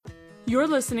You're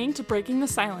listening to Breaking the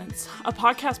Silence, a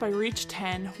podcast by Reach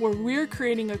 10, where we're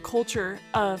creating a culture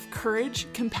of courage,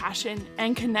 compassion,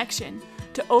 and connection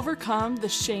to overcome the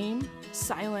shame,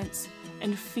 silence,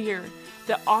 and fear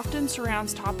that often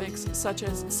surrounds topics such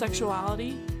as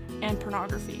sexuality and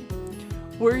pornography.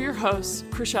 We're your hosts,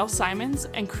 Chriselle Simons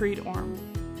and Creed Orm.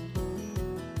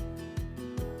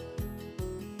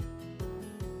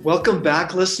 Welcome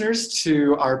back, listeners,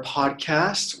 to our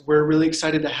podcast. We're really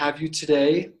excited to have you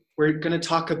today. We're going to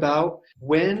talk about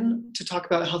when to talk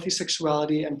about healthy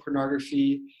sexuality and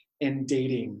pornography in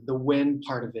dating, the when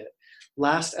part of it.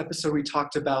 Last episode, we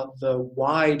talked about the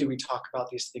why do we talk about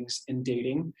these things in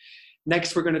dating.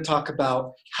 Next, we're going to talk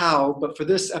about how, but for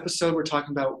this episode, we're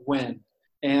talking about when.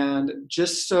 And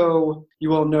just so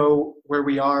you all know where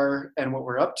we are and what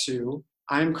we're up to,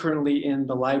 I'm currently in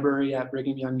the library at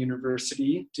Brigham Young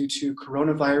University. Due to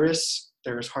coronavirus,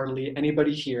 there's hardly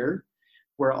anybody here.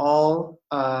 We're all,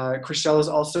 Chriselle is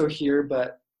also here,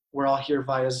 but we're all here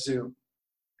via Zoom.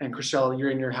 And Chriselle,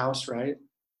 you're in your house, right?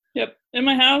 Yep, in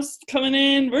my house, coming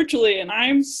in virtually, and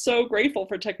I'm so grateful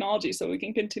for technology so we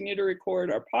can continue to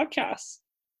record our podcasts.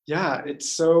 Yeah, it's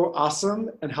so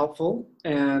awesome and helpful.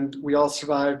 And we all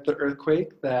survived the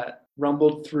earthquake that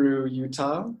rumbled through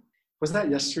Utah. Was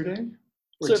that yesterday?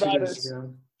 Or Survivors. 2 days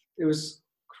ago? It was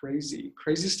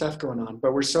crazy stuff going on.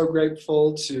 But we're so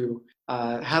grateful to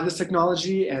have this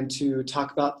technology and to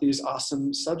talk about these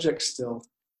awesome subjects still.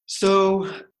 So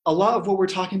a lot of what we're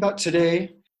talking about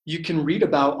today, you can read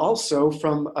about also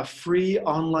from a free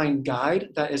online guide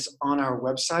that is on our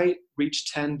website,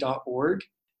 reach10.org.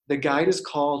 The guide is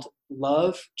called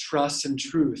Love, Trust, and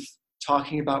Truth,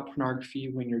 talking about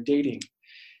pornography when you're dating.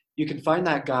 You can find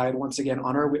that guide, once again,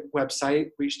 on our website,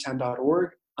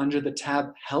 reach10.org, under the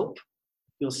tab Help.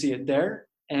 You'll see it there.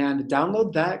 And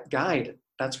download that guide.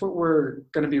 That's what we're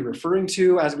going to be referring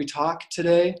to as we talk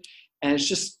today. And it's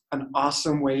just an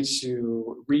awesome way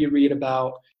to reread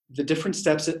about the different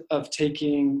steps of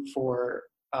taking for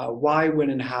why,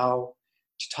 when, and how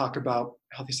to talk about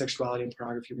healthy sexuality and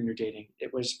pornography when you're dating.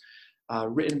 It was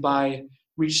written by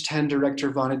Reach 10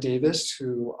 director Vonna Davis,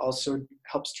 who also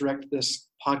helps direct this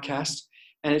podcast.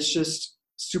 And it's just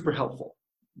super helpful.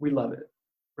 We love it.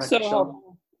 Right, So Michelle?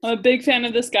 I'm a big fan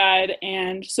of this guide.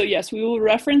 And so, yes, we will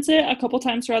reference it a couple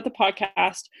times throughout the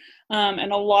podcast.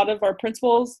 And a lot of our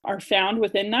principles are found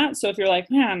within that. So if you're like,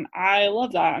 man, I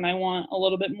love that and I want a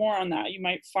little bit more on that, you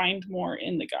might find more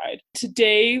in the guide.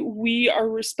 Today, we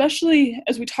are, especially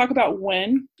as we talk about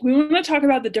when, we want to talk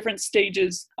about the different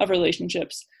stages of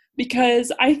relationships.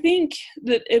 Because I think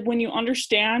that when you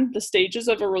understand the stages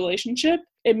of a relationship,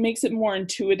 it makes it more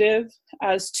intuitive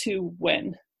as to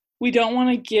when. We don't want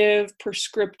to give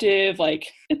prescriptive,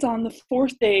 like, it's on the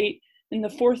fourth date in the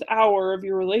fourth hour of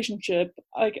your relationship.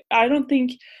 Like, I don't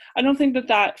think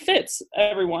that fits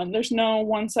everyone. There's no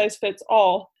one size fits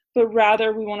all, but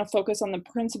rather we want to focus on the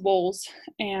principles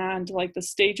and like the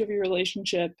stage of your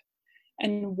relationship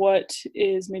and what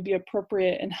is maybe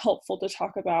appropriate and helpful to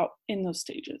talk about in those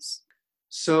stages.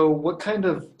 So what kind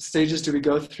of stages do we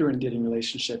go through in dating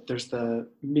relationship? There's the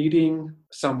meeting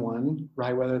someone,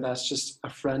 right? Whether that's just a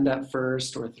friend at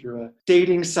first or through a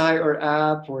dating site or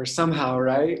app or somehow,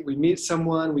 right? We meet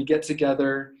someone, we get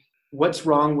together. What's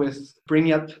wrong with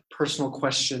bringing up personal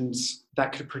questions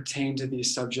that could pertain to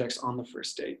these subjects on the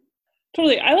first date?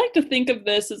 Totally. I like to think of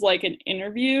this as like an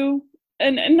interview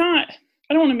and not,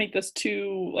 I don't want to make this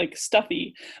too like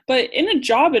stuffy, but in a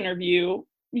job interview,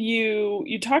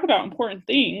 you talk about important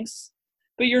things,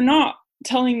 but you're not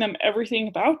telling them everything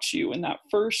about you in that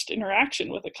first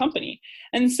interaction with a company.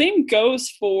 And the same goes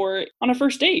for on a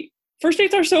first date. First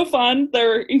dates are so fun.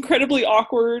 They're incredibly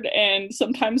awkward and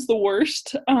sometimes the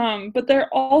worst. But they're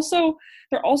also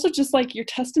just like you're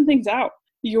testing things out.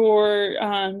 You're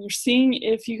seeing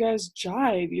if you guys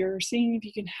jive. You're seeing if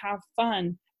you can have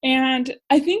fun. And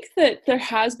I think that there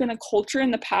has been a culture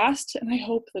in the past, and I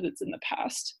hope that it's in the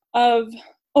past, of,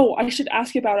 oh, I should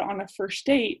ask you about it on a first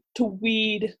date to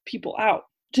weed people out,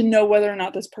 to know whether or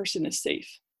not this person is safe.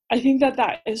 I think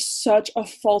that is such a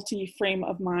faulty frame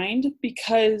of mind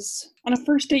because on a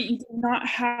first date, you do not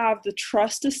have the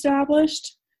trust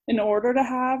established in order to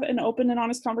have an open and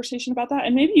honest conversation about that.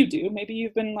 And maybe you do. Maybe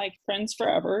you've been like friends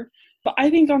forever. But I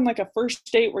think on like a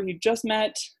first date where you just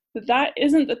met, that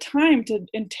isn't the time to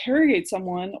interrogate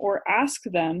someone or ask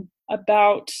them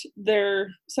about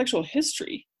their sexual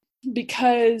history,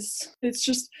 because it's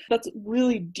just, that's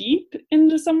really deep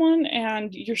into someone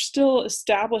and you're still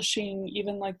establishing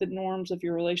even like the norms of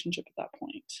your relationship at that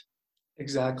point.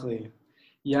 Exactly.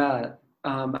 Yeah.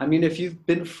 I mean, if you've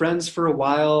been friends for a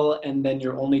while and then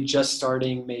you're only just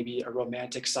starting maybe a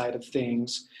romantic side of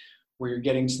things, where you're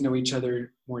getting to know each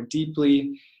other more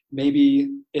deeply, maybe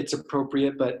it's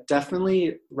appropriate, but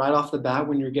definitely right off the bat,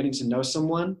 when you're getting to know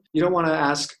someone, you don't want to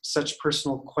ask such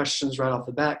personal questions right off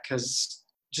the bat, because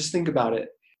just think about it.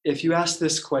 If you ask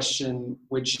this question,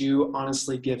 would you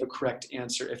honestly give a correct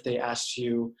answer if they asked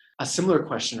you a similar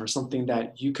question or something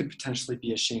that you could potentially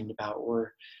be ashamed about,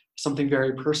 or something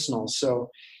very personal? So,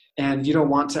 and you don't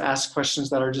want to ask questions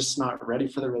that are just not ready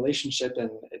for the relationship. And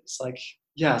it's like,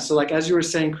 yeah. So like, as you were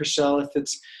saying, Chriselle,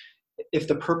 if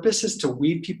the purpose is to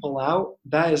weed people out,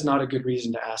 that is not a good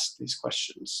reason to ask these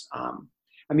questions.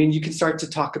 I mean, you can start to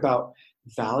talk about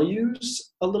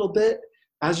values a little bit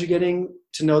as you're getting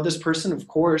to know this person, of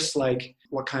course, like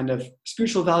what kind of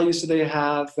spiritual values do they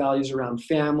have, values around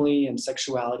family and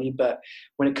sexuality. But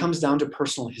when it comes down to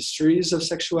personal histories of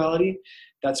sexuality,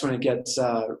 that's when it gets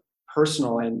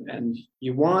personal, and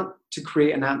you want to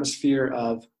create an atmosphere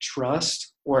of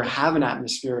trust, or have an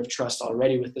atmosphere of trust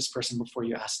already with this person before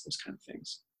you ask those kind of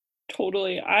things.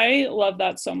 Totally. I love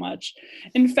that so much.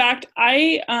 In fact,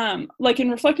 I like, in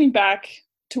reflecting back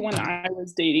to when I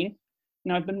was dating,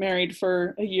 I've been married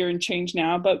for a year and change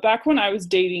now, but back when I was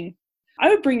dating, I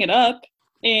would bring it up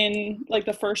in like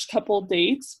the first couple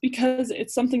dates because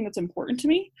it's something that's important to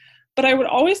me, but I would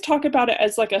always talk about it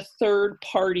as like a third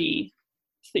party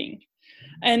thing.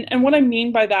 And what I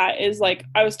mean by that is, like,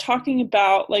 I was talking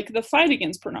about like the fight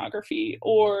against pornography,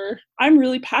 or I'm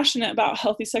really passionate about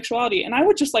healthy sexuality. And I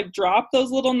would just like drop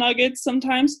those little nuggets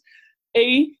sometimes,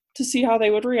 A, to see how they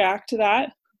would react to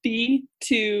that, B,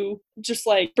 to just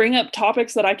like bring up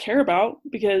topics that I care about,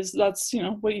 because that's,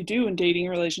 what you do in dating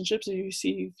relationships. You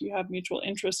see if you have mutual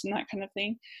interest in that kind of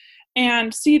thing.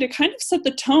 And C, to kind of set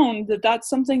the tone that that's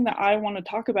something that I want to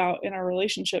talk about in our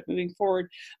relationship moving forward.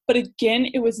 But again,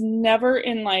 it was never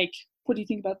in like, what do you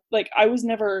think about, like, I was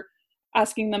never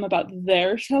asking them about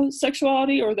their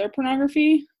sexuality or their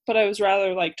pornography, but I was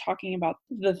rather like talking about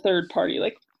the third party.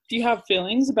 Like, do you have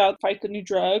feelings about Fight the New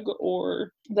Drug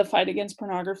or the fight against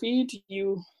pornography?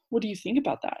 What do you think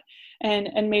about that?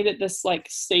 And made it this like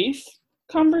safe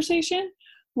conversation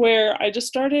where I just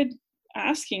started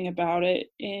asking about it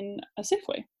in a safe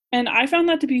way. And I found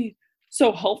that to be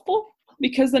so helpful,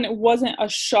 because then it wasn't a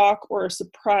shock or a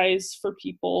surprise for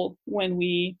people when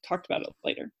we talked about it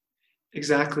later.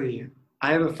 Exactly.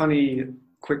 I have a funny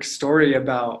quick story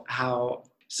about how,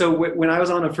 so when I was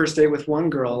on a first date with one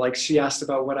girl, like, she asked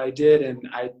about what I did, and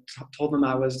I told them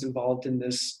I was involved in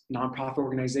this nonprofit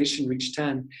organization, Reach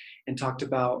 10, and talked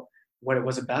about what it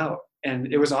was about.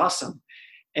 And it was awesome.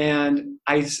 And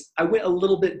I went a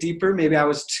little bit deeper. Maybe I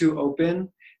was too open,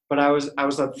 but I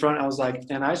was up front. I was like,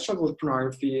 and I struggle with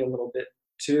pornography a little bit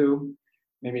too,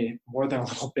 maybe more than a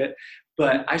little bit,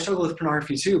 but I struggle with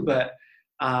pornography too. But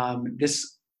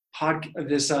this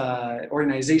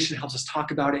organization helps us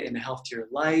talk about it in a healthier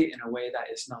light, in a way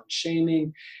that is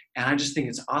non-shaming, and I just think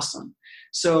it's awesome.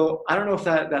 So I don't know if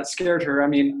that scared her. I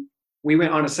mean, we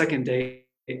went on a second date,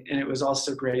 and it was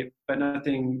also great, but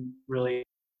nothing really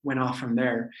went off from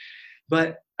there.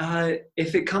 But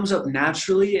if it comes up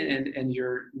naturally, and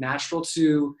you're natural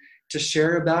to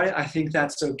share about it, I think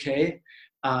that's okay.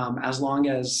 As long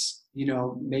as,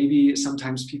 maybe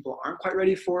sometimes people aren't quite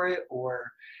ready for it, or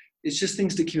it's just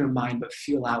things to keep in mind but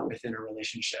feel out within a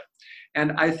relationship.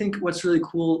 And I think what's really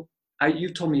cool,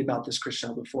 you've told me about this,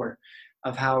 Chriselle, before,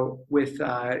 of how with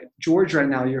George right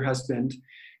now, your husband,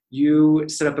 you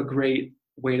set up a great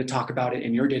way to talk about it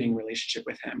in your dating relationship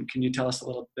with him. Can you tell us a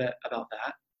little bit about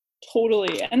that?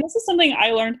 Totally. And this is something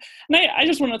I learned, and I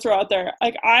just want to throw out there,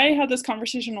 like, I had this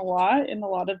conversation a lot in a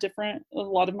lot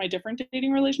of my different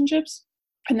dating relationships.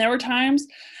 And there were times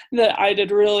that I did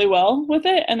really well with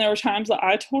it, and there were times that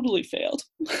I totally failed,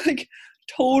 like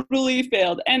totally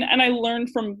failed. And I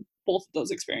learned from both of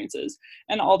those experiences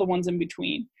and all the ones in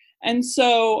between. And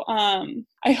so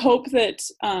I hope that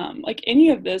like any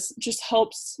of this just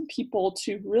helps people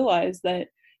to realize that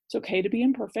it's okay to be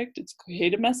imperfect. It's okay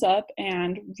to mess up.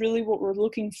 And really what we're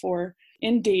looking for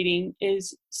in dating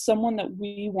is someone that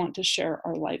we want to share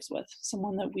our lives with,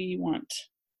 someone that we want,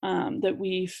 that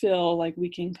we feel like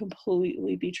we can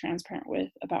completely be transparent with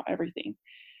about everything.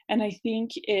 And I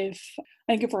think if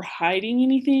we're hiding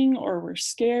anything or we're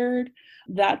scared,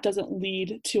 that doesn't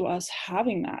lead to us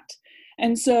having that.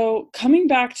 And so coming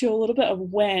back to a little bit of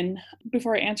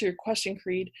before I answer your question,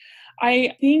 Creed,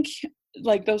 I think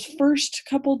like those first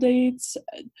couple dates,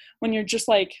 when you're just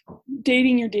like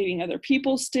you're dating other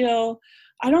people still,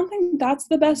 I don't think that's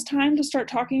the best time to start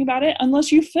talking about it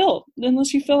unless you feel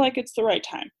like it's the right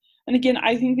time. And again,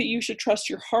 I think that you should trust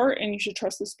your heart, and you should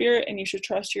trust the spirit, and you should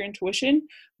trust your intuition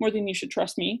more than you should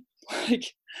trust me.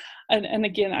 And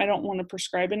again, I don't want to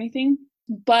prescribe anything,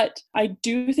 But I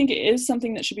do think it is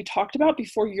something that should be talked about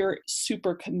before you're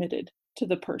super committed to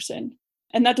the person.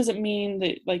 And that doesn't mean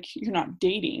that like you're not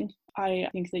dating. I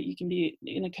think that you can be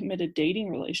in a committed dating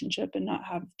relationship and not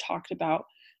have talked about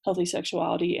healthy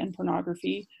sexuality and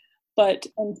pornography,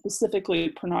 and specifically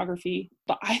pornography.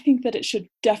 But I think that it should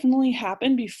definitely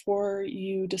happen before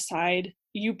you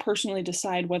personally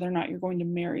decide whether or not you're going to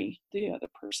marry the other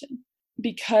person.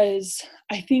 Because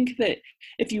I think that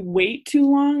if you wait too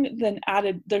long, then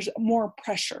there's more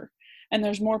pressure, and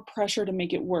there's more pressure to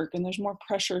make it work, and there's more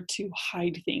pressure to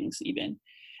hide things even.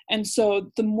 And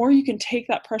so the more you can take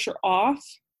that pressure off,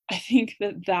 I think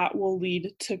that will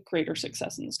lead to greater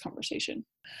success in this conversation.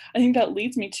 I think that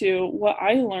leads me to what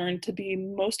I learned to be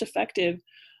most effective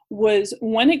was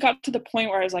when it got to the point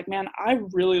where I was like, man, I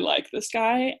really like this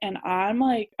guy, and I'm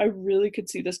like, I really could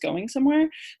see this going somewhere.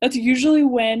 That's usually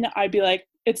when I'd be like,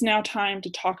 it's now time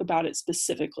to talk about it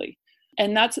specifically.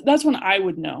 And that's when I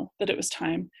would know that it was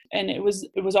time. And it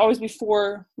was always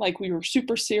before like we were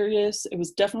super serious. It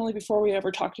was definitely before we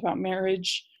ever talked about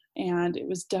marriage. And it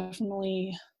was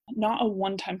definitely not a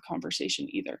one-time conversation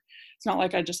either. It's not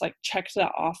like I just like checked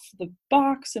that off the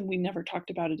box and we never talked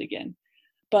about it again.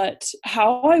 But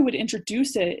how I would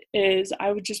introduce it is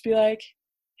I would just be like,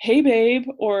 hey, babe,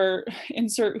 or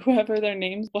insert whoever their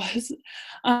name was.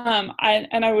 And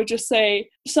I would just say,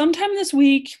 sometime this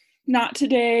week, not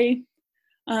today,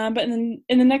 but in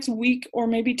the next week or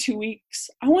maybe 2 weeks,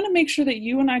 I want to make sure that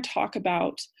you and I talk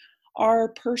about our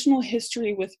personal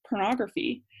history with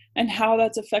pornography and how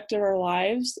that's affected our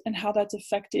lives and how that's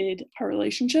affected our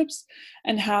relationships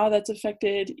and how that's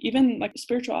affected even like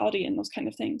spirituality and those kind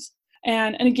of things.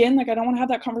 And again, like I don't want to have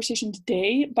that conversation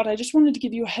today, but I just wanted to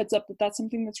give you a heads up that that's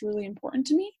something that's really important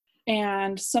to me.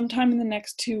 And sometime in the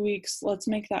next 2 weeks, let's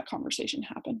make that conversation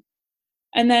happen.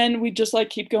 And then we just like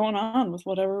keep going on with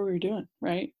whatever we were doing,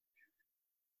 right?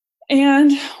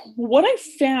 And what I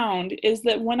found is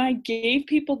that when I gave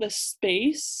people the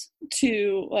space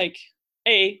to like,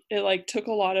 it like took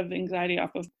a lot of anxiety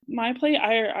off of my plate.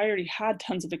 I already had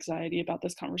tons of anxiety about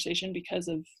this conversation because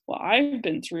of what I've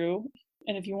been through.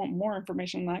 And if you want more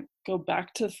information on that, go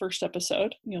back to the first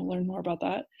episode. You'll learn more about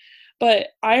that. But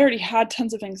I already had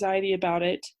tons of anxiety about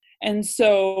it. And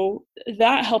so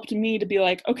that helped me to be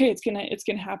like, okay, it's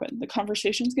gonna happen. The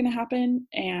conversation's gonna happen,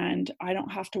 and I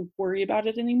don't have to worry about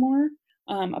it anymore,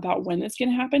 about when it's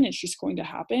gonna happen. It's just going to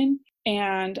happen,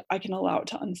 and I can allow it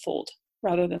to unfold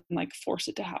rather than like force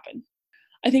it to happen.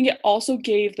 I think it also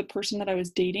gave the person that I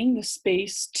was dating the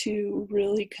space to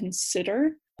really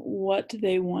consider what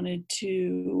they wanted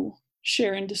to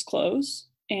share and disclose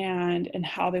and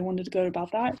how they wanted to go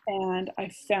about that. And I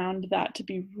found that to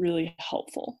be really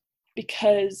helpful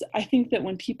because I think that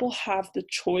when people have the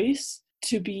choice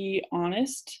to be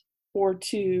honest or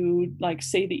to like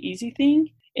say the easy thing,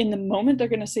 in the moment they're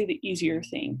going to say the easier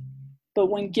thing. But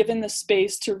when given the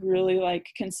space to really like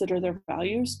consider their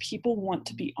values, people want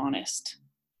to be honest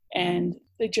and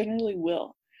they generally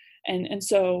will. And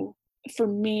so for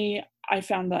me, I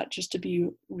found that just to be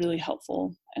really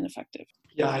helpful and effective.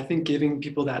 Yeah, I think giving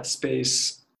people that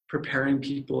space, preparing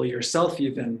people, yourself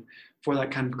even, for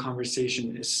that kind of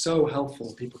conversation is so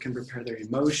helpful. People can prepare their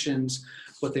emotions,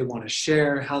 what they want to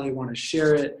share, how they want to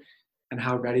share it, and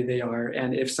how ready they are.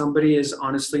 And if somebody is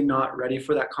honestly not ready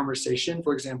for that conversation,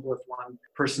 for example, if one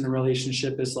person in the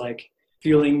relationship is like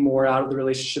feeling more out of the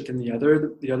relationship than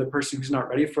the other person who's not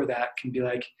ready for that can be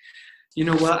like, you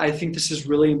know what, I think this is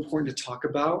really important to talk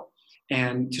about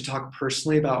and to talk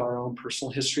personally about our own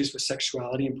personal histories with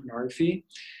sexuality and pornography.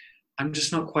 I'm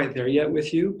just not quite there yet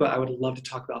with you, but I would love to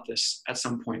talk about this at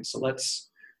some point. So let's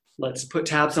put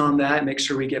tabs on that and make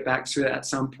sure we get back to it at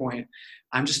some point.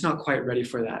 I'm just not quite ready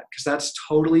for that, because that's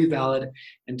totally valid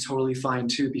and totally fine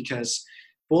too, because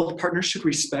both partners should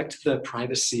respect the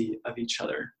privacy of each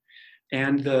other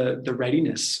and the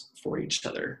readiness for each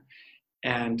other.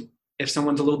 And if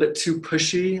someone's a little bit too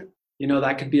pushy, you know,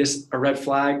 that could be a red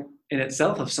flag in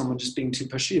itself of someone just being too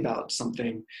pushy about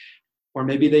something. Or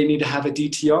maybe they need to have a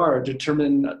DTR,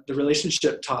 determine the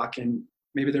relationship talk, and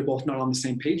maybe they're both not on the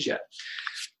same page yet.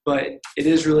 But it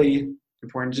is really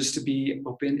important just to be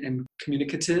open and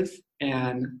communicative.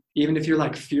 And even if you're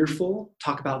like fearful,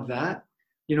 talk about that.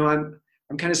 You know,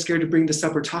 I'm kind of scared to bring this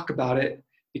up or talk about it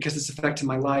because it's affecting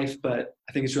my life, but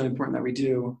I think it's really important that we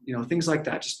do, you know, things like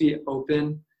that. Just be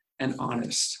open and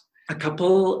honest. A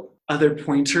couple other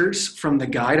pointers from the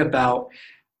guide about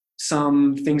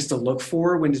some things to look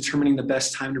for when determining the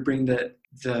best time to bring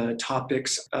the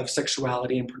topics of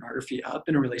sexuality and pornography up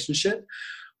in a relationship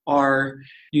are,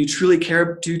 do you truly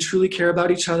care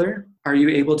about each other? Are you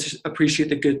able to appreciate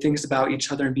the good things about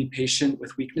each other and be patient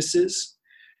with weaknesses?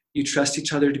 You trust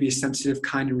each other to be sensitive,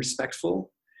 kind, and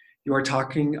respectful. You are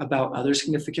talking about other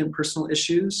significant personal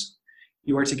issues.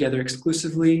 You are together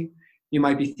exclusively. You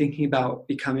might be thinking about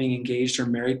becoming engaged or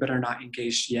married, but are not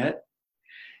engaged yet.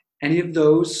 Any of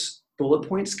those bullet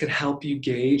points could help you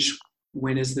gauge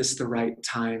when is this the right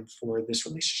time for this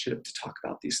relationship to talk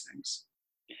about these things.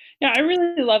 Yeah, I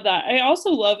really love that. I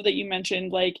also love that you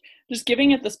mentioned like just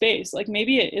giving it the space. Like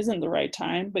maybe it isn't the right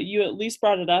time, but you at least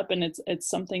brought it up and it's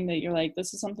something that you're like,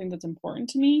 this is something that's important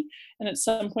to me. And at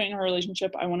some point in our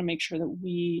relationship, I want to make sure that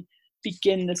we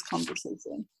begin this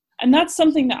conversation. And that's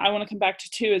something that I want to come back to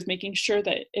too, is making sure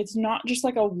that it's not just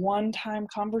like a one-time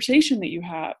conversation that you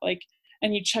have, like,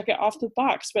 and you check it off the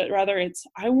box, but rather it's,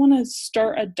 I want to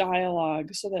start a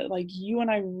dialogue so that like you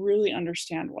and I really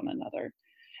understand one another.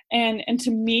 And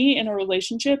to me, in a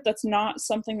relationship, that's not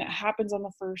something that happens on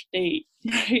the first date,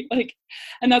 right? Like,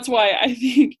 and that's why I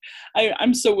think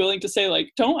I'm so willing to say,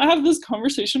 like, don't have this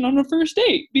conversation on a first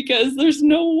date, because there's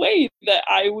no way that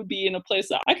I would be in a place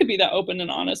that I could be that open and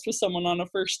honest with someone on a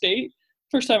first date,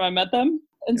 first time I met them.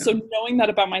 And Yeah. so knowing that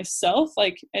about myself,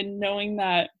 like, and knowing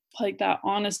that like that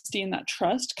honesty and that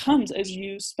trust comes as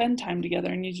you spend time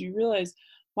together and as you realize,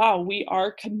 wow, we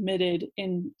are committed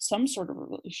in some sort of a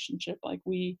relationship. Like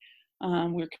we're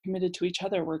committed to each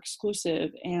other. We're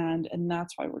exclusive, and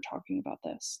that's why we're talking about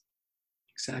this.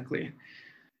 Exactly.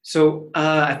 So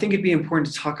I think it'd be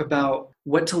important to talk about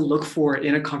what to look for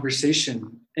in a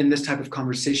conversation, in this type of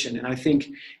conversation. And I think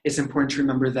it's important to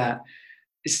remember that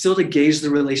it's still to gauge the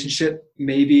relationship.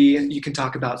 Maybe you can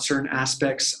talk about certain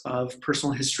aspects of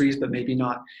personal histories, but maybe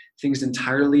not things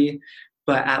entirely.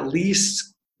 But at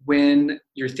least when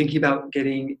you're thinking about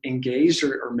getting engaged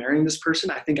or marrying this person,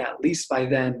 I think at least by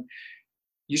then,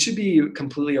 you should be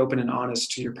completely open and honest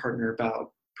to your partner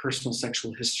about personal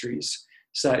sexual histories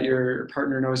so that your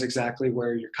partner knows exactly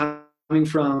where you're coming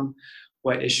from,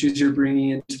 what issues you're bringing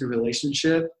into the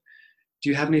relationship. Do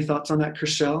you have any thoughts on that,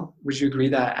 Chriselle? Would you agree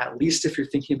that at least if you're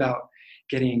thinking about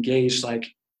getting engaged, like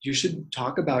you should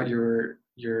talk about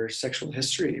your sexual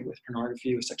history with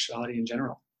pornography, with sexuality in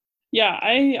general? Yeah,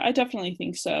 I definitely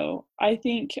think so. I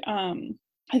think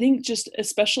just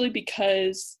especially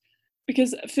because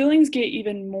feelings get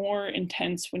even more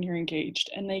intense when you're engaged,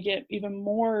 and they get even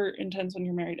more intense when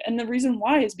you're married. And the reason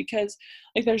why is because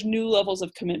like there's new levels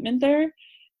of commitment there.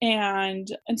 And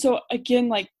so again,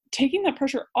 like taking that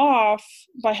pressure off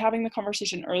by having the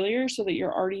conversation earlier so that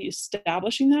you're already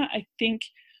establishing that, I think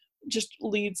just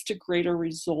leads to greater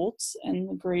results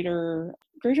and greater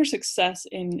success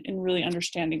in really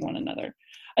understanding one another.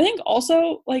 I think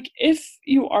also, like, if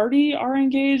you already are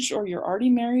engaged or you're already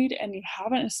married and you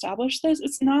haven't established this,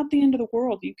 it's not the end of the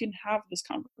world. You can have this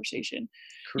conversation.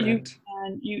 Correct.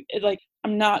 Like,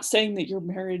 I'm not saying that your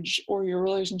marriage or your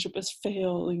relationship is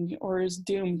failing or is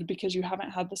doomed because you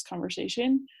haven't had this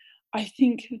conversation. I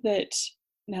think that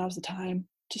now's the time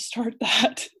to start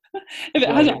that. If it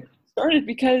hasn't Right. started,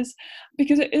 because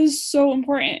it is so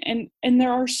important, and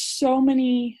there are so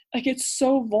many, like, it's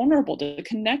so vulnerable to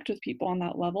connect with people on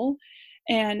that level,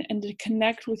 and to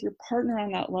connect with your partner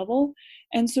on that level.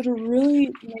 And so to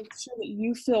really make sure that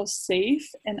you feel safe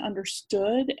and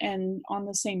understood and on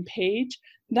the same page,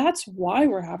 that's why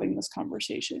we're having this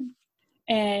conversation.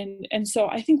 And so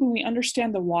I think when we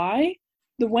understand the why,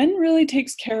 the when really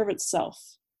takes care of itself.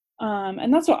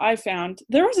 And that's what I found.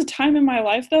 There was a time in my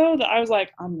life, though, that I was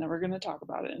like, I'm never going to talk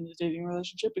about it in a dating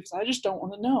relationship because I just don't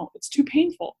want to know. It's too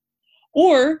painful.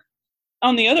 Or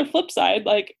on the other flip side,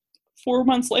 like 4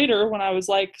 months later, when I was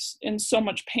like in so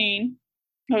much pain,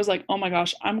 I was like, oh my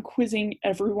gosh, I'm quizzing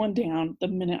everyone down the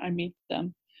minute I meet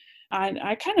them. And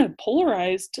I kind of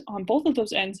polarized on both of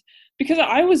those ends because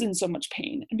I was in so much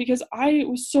pain and because I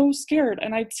was so scared,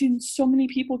 and I'd seen so many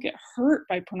people get hurt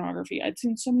by pornography. I'd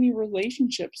seen so many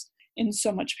relationships in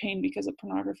so much pain because of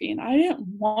pornography, and I didn't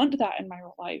want that in my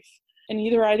life. And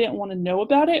either I didn't want to know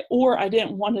about it or I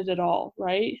didn't want it at all,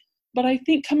 right? But I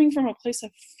think coming from a place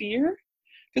of fear,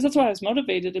 because that's why I was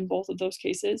motivated in both of those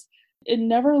cases, it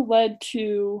never led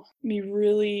to me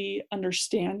really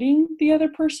understanding the other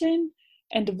person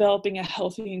and developing a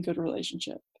healthy and good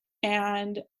relationship.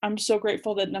 And I'm so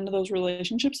grateful that none of those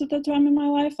relationships at that time in my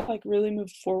life like really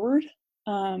moved forward,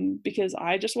 because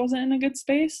I just wasn't in a good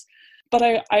space.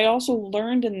 But I also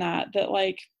learned in that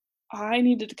like I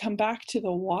needed to come back to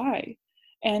the why.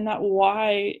 And that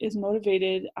why is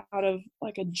motivated out of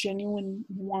like a genuine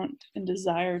want and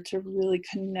desire to really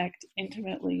connect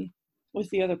intimately with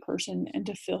the other person and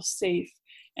to feel safe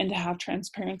and to have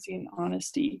transparency and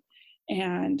honesty.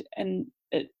 And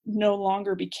it no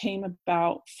longer became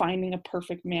about finding a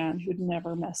perfect man who'd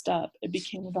never messed up. It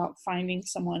became about finding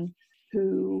someone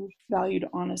who valued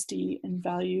honesty and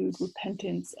valued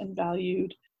repentance and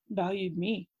valued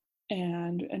me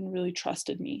and really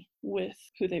trusted me with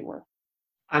who they were.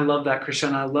 I love that,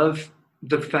 Christian. I love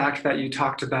the fact that you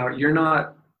talked about you're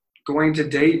not going to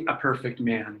date a perfect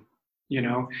man. You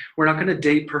know, we're not going to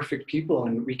date perfect people,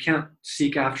 and we can't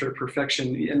seek after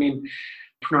perfection. I mean,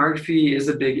 pornography is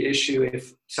a big issue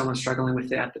if someone's struggling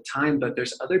with it at the time, but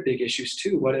there's other big issues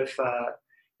too. What if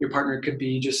your partner could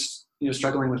be just,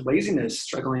 struggling with laziness,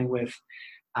 struggling with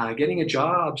getting a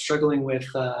job, struggling with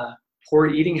poor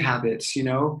eating habits?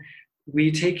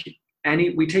 We take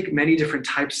many different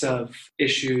types of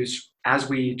issues as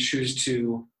we choose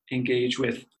to engage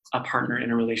with a partner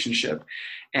in a relationship,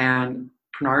 and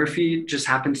pornography just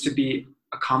happens to be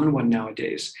a common one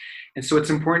nowadays. And so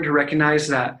it's important to recognize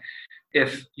that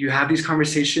if you have these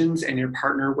conversations and your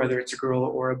partner, whether it's a girl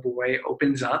or a boy,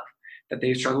 opens up that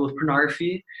they struggle with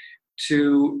pornography,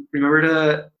 to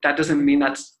remember that doesn't mean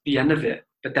that's the end of it,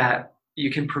 but that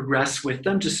you can progress with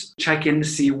them. Just check in to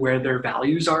see where their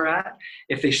values are at,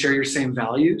 if they share your same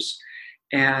values.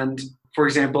 And for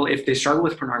example, if they struggle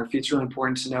with pornography, it's really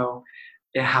important to know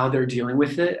how they're dealing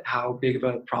with it, how big of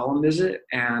a problem is it,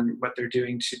 and what they're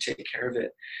doing to take care of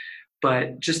it.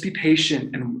 But just be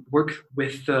patient and work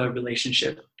with the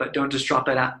relationship, but don't just drop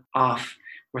it off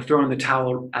or throw in the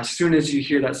towel as soon as you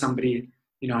hear that somebody,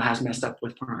 has messed up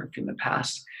with pornography in the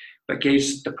past. But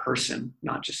gauge the person,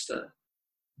 not just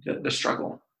the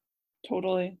struggle.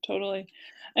 Totally.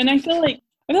 And I feel like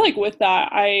with that,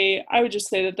 I would just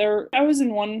say that I was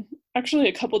in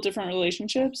a couple different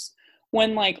relationships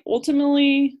when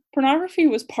ultimately pornography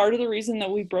was part of the reason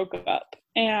that we broke up.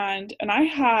 And I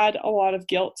had a lot of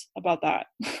guilt about that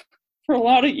for a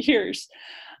lot of years,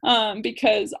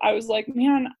 because I was like,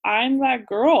 man, I'm that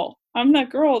girl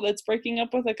that's breaking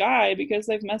up with a guy because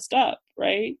they've messed up,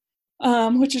 right?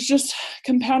 Which is just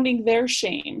compounding their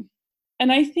shame.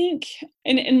 And I think,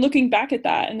 in looking back at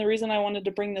that, and the reason I wanted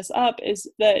to bring this up is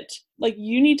that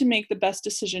you need to make the best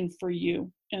decision for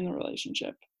you in the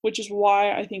relationship, which is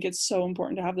why I think it's so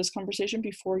important to have this conversation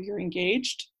before you're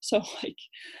engaged. So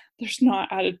there's not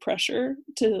added pressure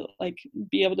to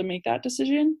be able to make that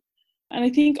decision. And I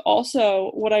think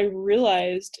also what I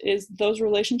realized is those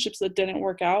relationships that didn't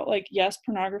work out, yes,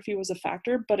 pornography was a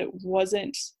factor, but it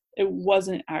wasn't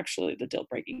actually the deal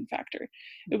breaking factor.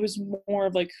 It was more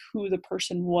of who the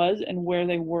person was and where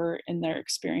they were in their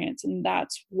experience. And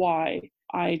that's why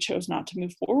I chose not to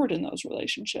move forward in those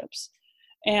relationships.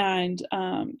 And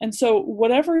so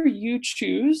whatever you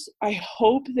choose, I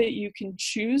hope that you can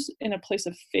choose in a place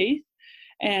of faith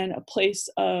and a place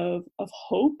of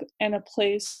hope and a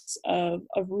place of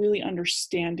really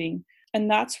understanding. And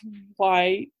that's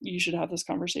why you should have this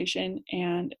conversation,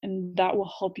 and that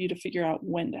will help you to figure out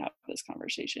when to have this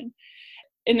conversation.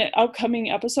 In an upcoming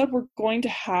episode, we're going to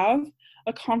have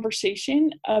a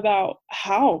conversation about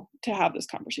how to have this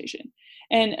conversation.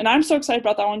 And I'm so excited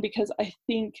about that one because I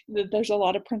think that there's a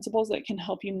lot of principles that can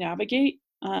help you navigate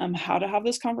how to have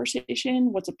this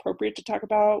conversation, what's appropriate to talk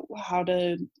about, how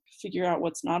to figure out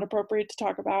what's not appropriate to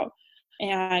talk about.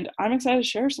 And I'm excited to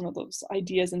share some of those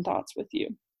ideas and thoughts with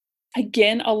you.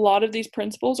 Again, a lot of these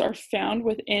principles are found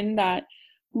within that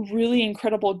really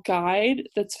incredible guide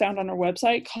that's found on our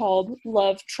website called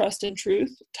Love, Trust, and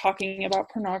Truth, talking about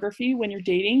pornography when you're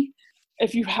dating.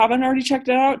 If you haven't already checked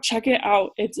it out, check it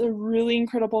out. It's a really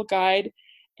incredible guide,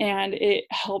 and it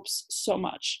helps so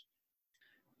much.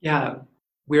 Yeah.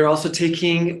 We're also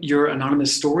taking your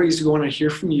anonymous stories. We want to hear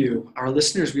from you, our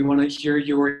listeners. We want to hear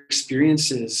your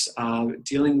experiences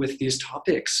dealing with these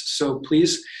topics. So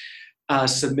please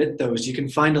submit those. You can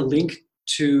find a link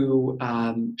to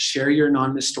share your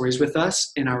anonymous stories with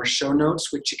us in our show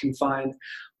notes, which you can find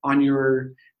on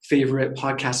your favorite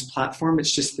podcast platform.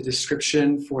 It's just the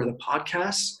description for the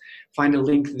podcast. Find a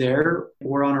link there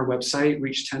or on our website,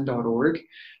 reach10.org.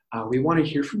 We want to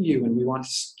hear from you, and we want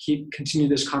to continue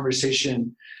this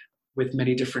conversation with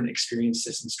many different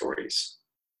experiences and stories.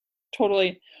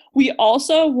 Totally. We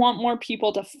also want more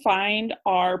people to find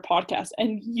our podcast,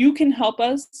 and you can help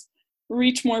us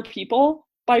reach more people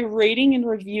by rating and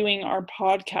reviewing our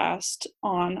podcast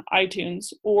on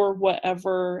iTunes or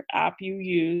whatever app you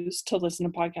use to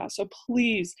listen to podcasts. So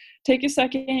please take a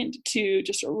second to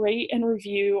just rate and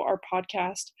review our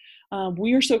podcast.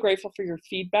 We are so grateful for your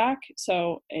feedback.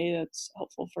 So A, that's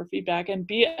helpful for feedback, and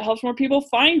B, it helps more people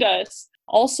find us.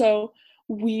 Also,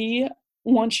 we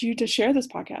want you to share this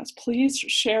podcast. Please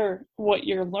share what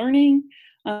you're learning,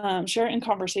 share it in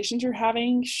conversations you're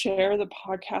having, share the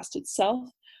podcast itself,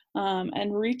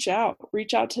 and reach out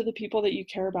to the people that you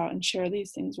care about and share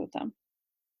these things with them.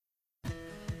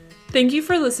 Thank you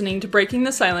for listening to Breaking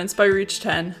the Silence by Reach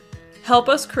 10. Help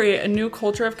us create a new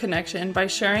culture of connection by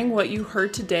sharing what you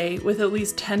heard today with at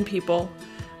least 10 people.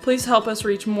 Please help us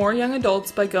reach more young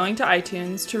adults by going to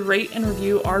iTunes to rate and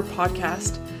review our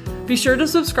podcast. Be sure to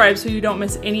subscribe so you don't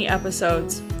miss any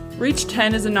episodes. Reach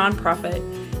 10 is a nonprofit.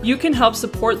 You can help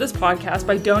support this podcast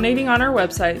by donating on our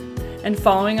website and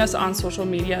following us on social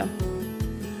media.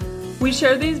 We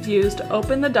share these views to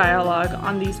open the dialogue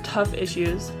on these tough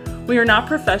issues. We are not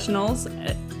professionals,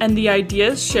 and the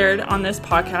ideas shared on this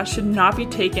podcast should not be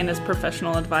taken as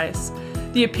professional advice.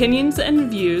 The opinions and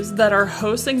views that our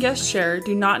hosts and guests share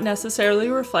do not necessarily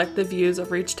reflect the views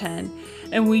of Reach 10,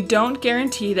 and we don't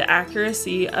guarantee the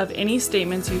accuracy of any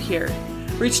statements you hear.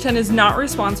 Reach 10 is not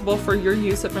responsible for your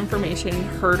use of information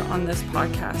heard on this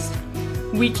podcast.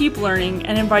 We keep learning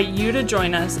and invite you to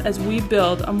join us as we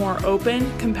build a more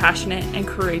open, compassionate, and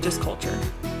courageous culture.